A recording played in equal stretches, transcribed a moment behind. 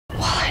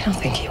I don't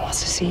think he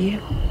wants to see you.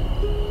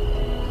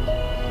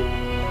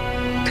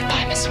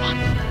 Goodbye, Miss Swan.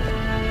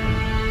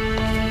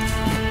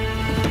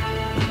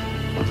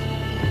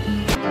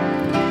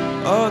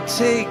 Oh,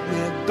 take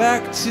me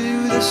back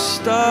to the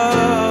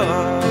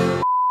start.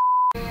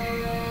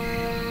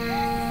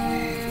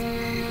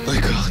 My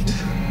God.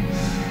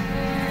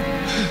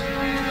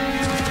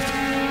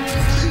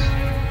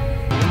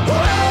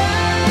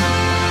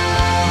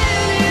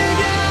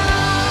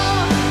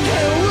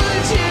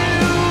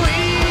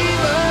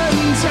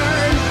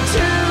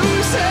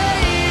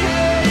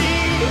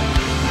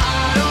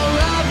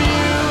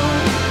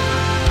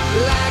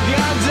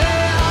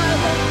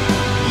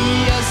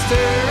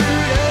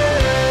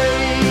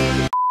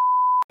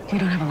 We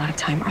don't have a lot of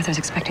time. Arthur's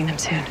expecting them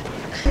soon.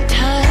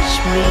 Touch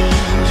me,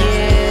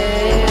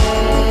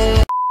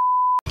 yeah.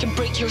 To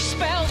break your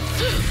spell.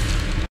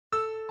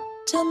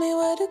 Tell me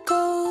where to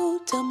go,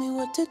 tell me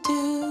what to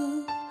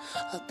do.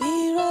 I'll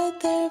be right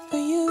there for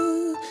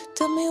you.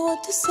 Tell me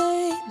what to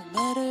say, no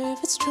matter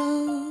if it's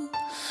true.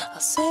 I'll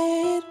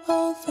say it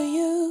all for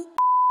you.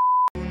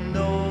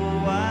 No,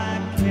 I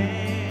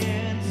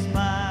can't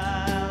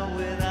smile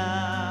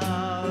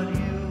without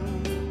you.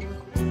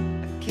 I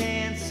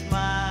can't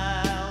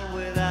smile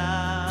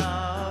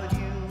without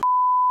you.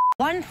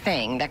 One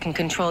thing that can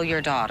control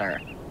your daughter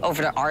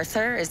over to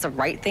Arthur is the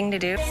right thing to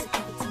do.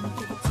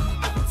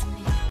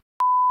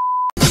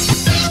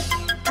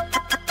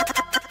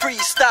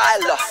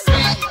 Freestyler,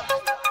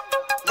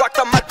 rock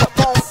the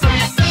microphone,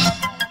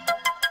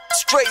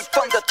 straight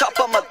from the top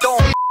of my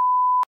dome.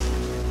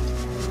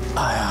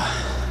 I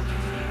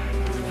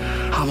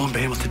won't be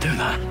able to do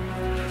that.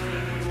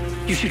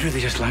 You should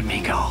really just let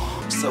me go.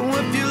 So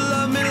if you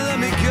love me, let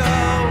me go.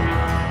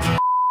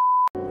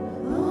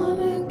 On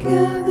a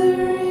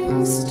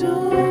gathering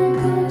storm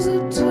comes a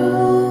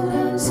tall,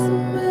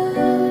 handsome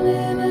man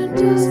in a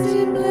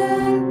dusty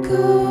black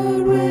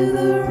coat with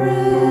a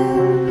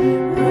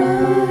red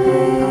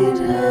right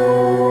hand.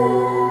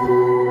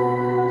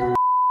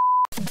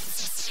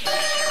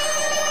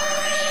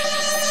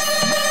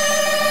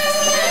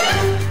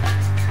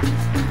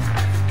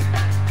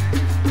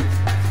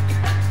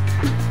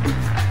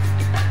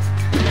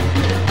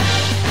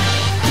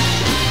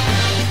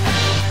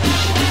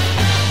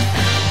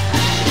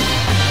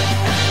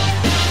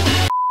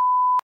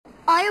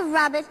 I, a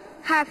rabbit,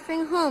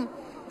 harping home.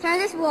 Turn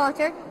this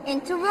water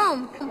into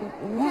rum.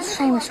 What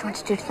Seamus tried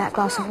to do to that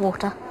glass of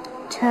water?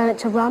 Turn it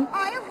to rum?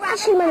 I, a I rabbit,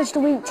 actually managed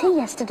to eat tea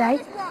yesterday.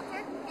 this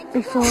water into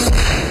Before...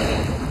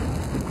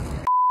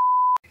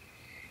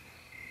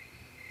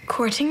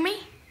 Courting me?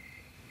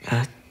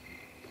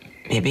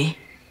 Maybe.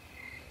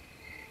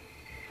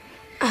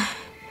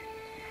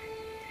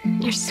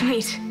 You're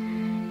sweet.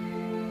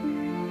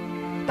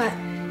 But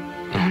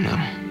Oh, no.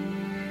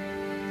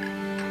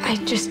 I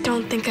just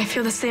don't think I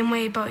feel the same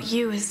way about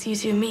you as you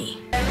do me.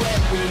 When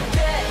we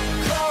get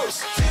close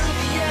to the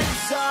end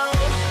zone,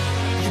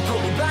 you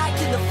put me back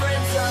in the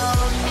friend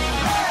zone.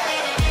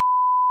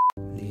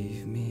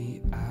 Leave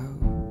me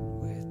out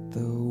with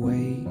the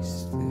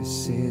waste.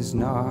 This is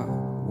not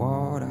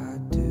what I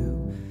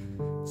do.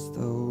 It's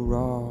the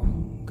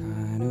wrong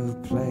kind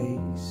of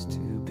place to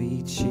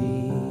be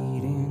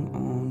cheating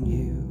on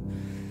you.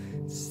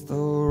 It's the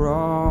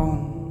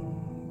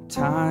wrong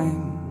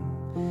time.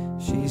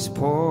 She's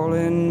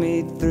pulling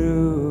me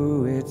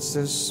through. It's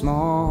a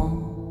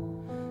small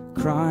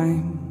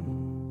crime,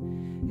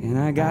 and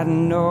I got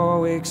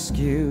no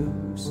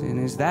excuse. And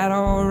is that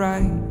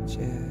alright?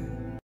 Yeah.